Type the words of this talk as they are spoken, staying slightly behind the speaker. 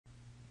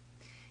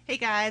Hey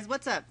guys,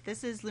 what's up?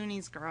 This is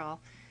Looney's Girl.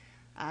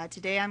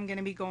 Today I'm going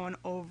to be going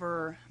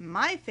over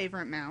my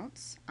favorite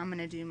mounts. I'm going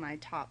to do my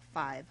top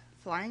 5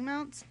 flying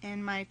mounts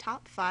and my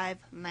top 5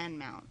 land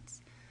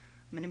mounts.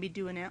 I'm going to be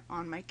doing it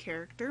on my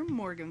character,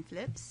 Morgan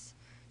Flips.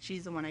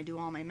 She's the one I do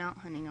all my mount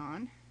hunting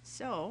on.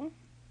 So,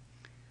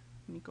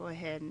 let me go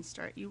ahead and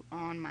start you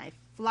on my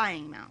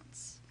flying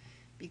mounts.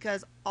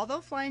 Because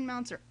although flying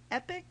mounts are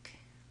epic,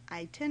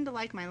 I tend to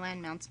like my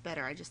land mounts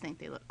better. I just think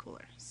they look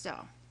cooler.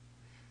 So,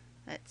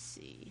 let's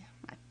see.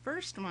 My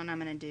first one I'm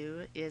going to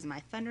do is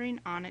my Thundering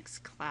Onyx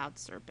Cloud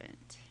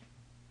Serpent.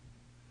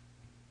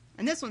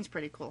 And this one's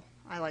pretty cool.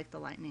 I like the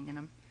lightning in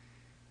them.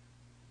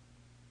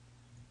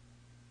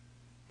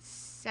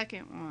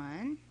 Second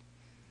one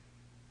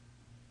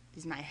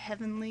is my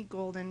Heavenly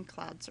Golden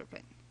Cloud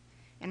Serpent.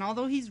 And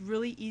although he's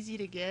really easy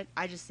to get,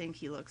 I just think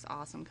he looks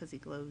awesome because he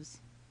glows.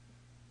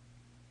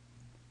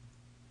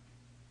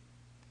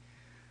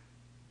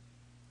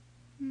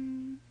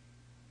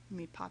 Let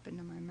me pop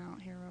into my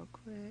mount here real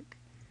quick.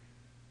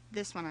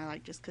 This one I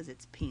like just because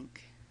it's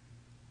pink.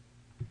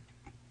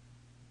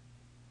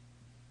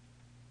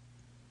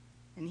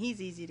 And he's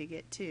easy to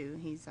get too.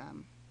 He's,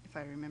 if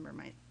I remember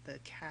the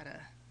kata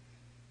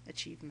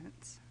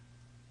achievements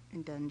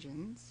and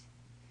dungeons.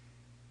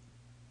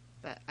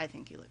 But I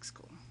think he looks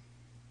cool.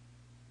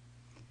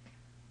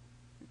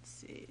 Let's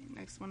see.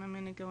 Next one I'm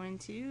going to go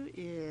into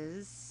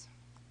is...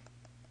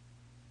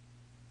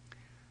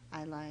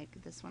 I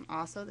like this one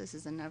also. This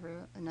is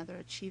another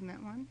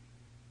achievement one.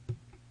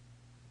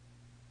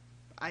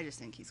 I just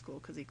think he's cool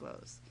because he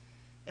glows.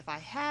 If I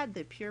had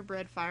the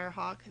Purebred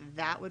Firehawk,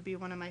 that would be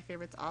one of my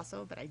favorites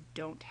also, but I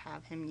don't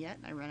have him yet.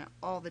 I run it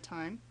all the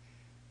time,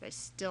 but I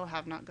still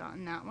have not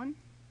gotten that one.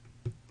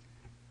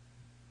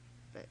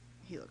 But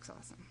he looks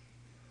awesome.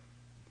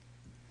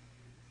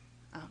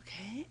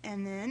 Okay,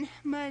 and then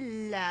my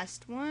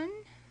last one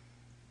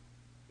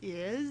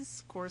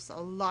is, of course, a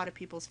lot of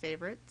people's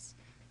favorites.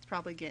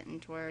 Probably getting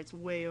to where it's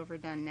way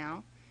overdone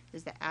now,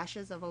 is the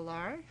Ashes of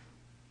Alar,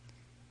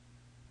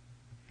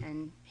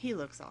 and he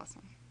looks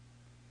awesome.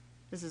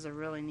 This is a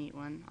really neat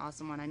one,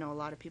 awesome one. I know a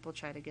lot of people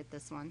try to get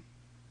this one.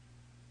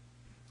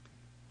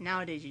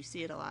 Nowadays you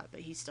see it a lot,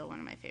 but he's still one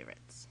of my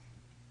favorites.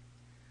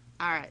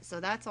 Alright, so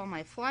that's all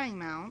my flying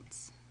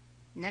mounts.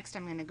 Next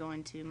I'm going to go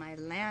into my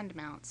land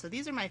mounts. So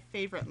these are my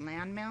favorite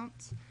land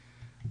mounts.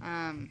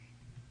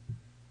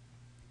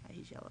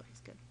 He's yellow,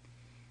 he's good.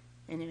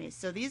 Anyway,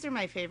 so these are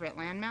my favorite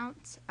land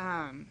mounts.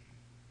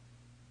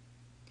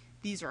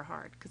 These are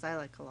hard because I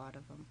like a lot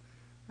of them.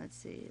 Let's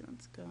see,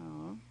 let's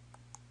go.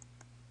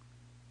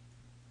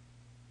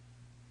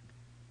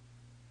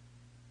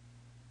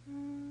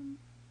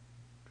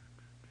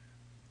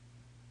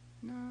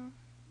 No,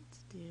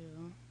 let's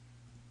do.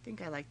 I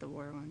think I like the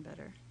war one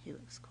better. He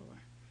looks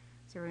cooler.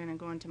 So we're gonna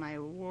go into my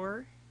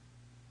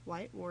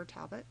white war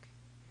topic.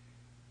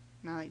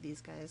 And I like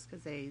these guys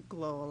because they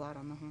glow a lot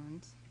on the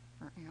horns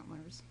or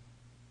antlers.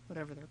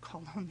 Whatever they're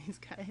called on these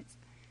guys.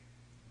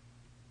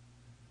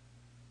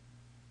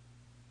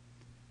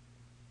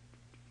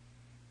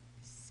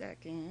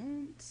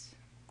 Second.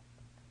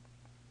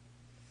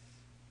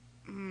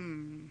 I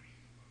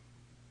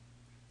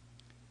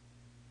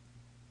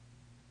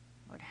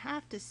would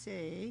have to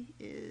say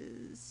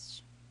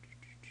is...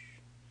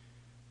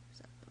 Where's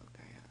that little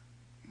guy at?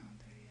 Oh,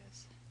 there he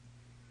is.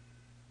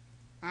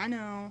 I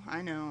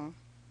know.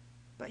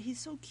 But he's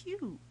so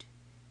cute.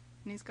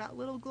 And he's got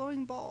little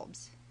glowing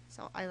bulbs.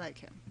 So I like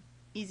him.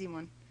 Easy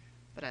one,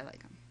 but I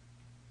like him.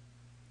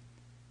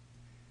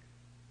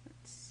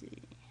 Let's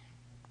see.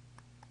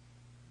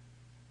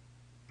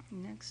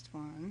 Next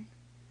one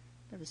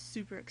that I was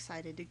super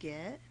excited to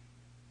get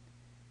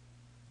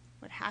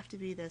would have to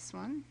be this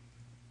one.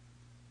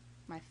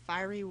 My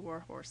Fiery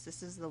Warhorse.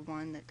 This is the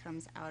one that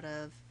comes out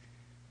of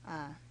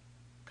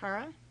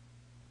Kara.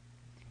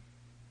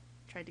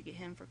 Tried to get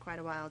him for quite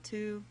a while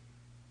too.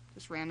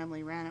 Just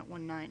randomly ran it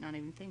one night, not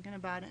even thinking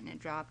about it, and it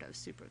dropped. I was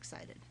super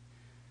excited.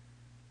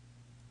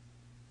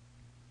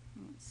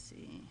 Let's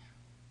see.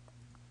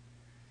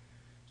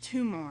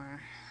 2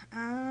 more.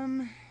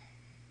 I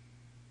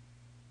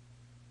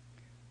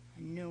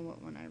know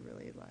what one I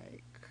really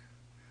like.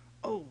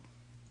 Oh,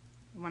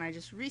 the one I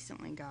just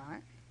recently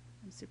got.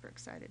 I'm super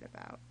excited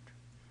about.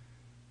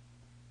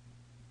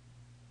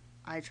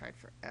 I tried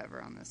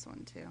forever on this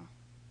one too.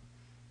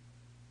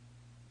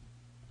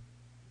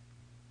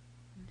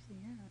 Where's he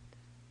at?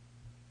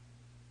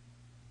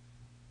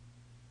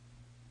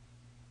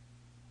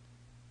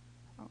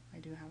 Oh, I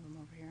do have him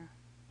over here.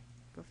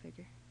 Go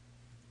figure.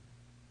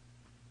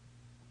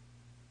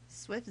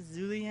 Swift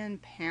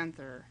Zulian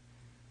Panther.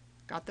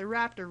 Got the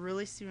raptor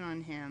really soon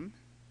on him.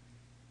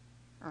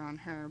 Or on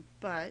her,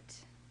 but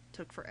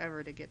took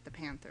forever to get the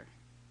panther.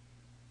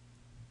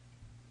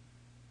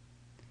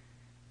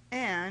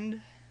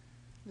 And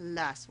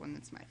last one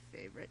that's my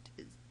favorite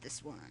is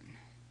this one.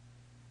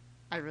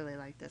 I really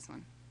like this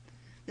one.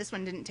 This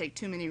one didn't take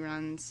too many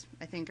runs.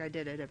 I think I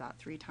did it about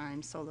 3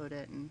 times, soloed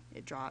it, and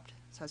it dropped.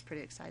 So I was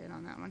pretty excited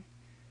on that one.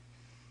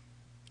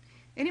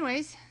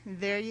 Anyways,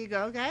 there you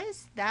go,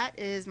 guys. That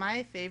is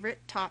my favorite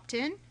top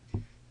 10,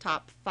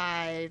 top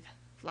 5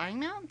 flying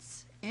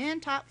mounts,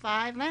 and top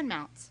 5 land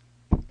mounts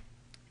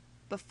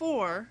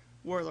before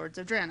Warlords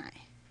of Draenei.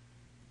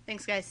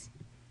 Thanks, guys.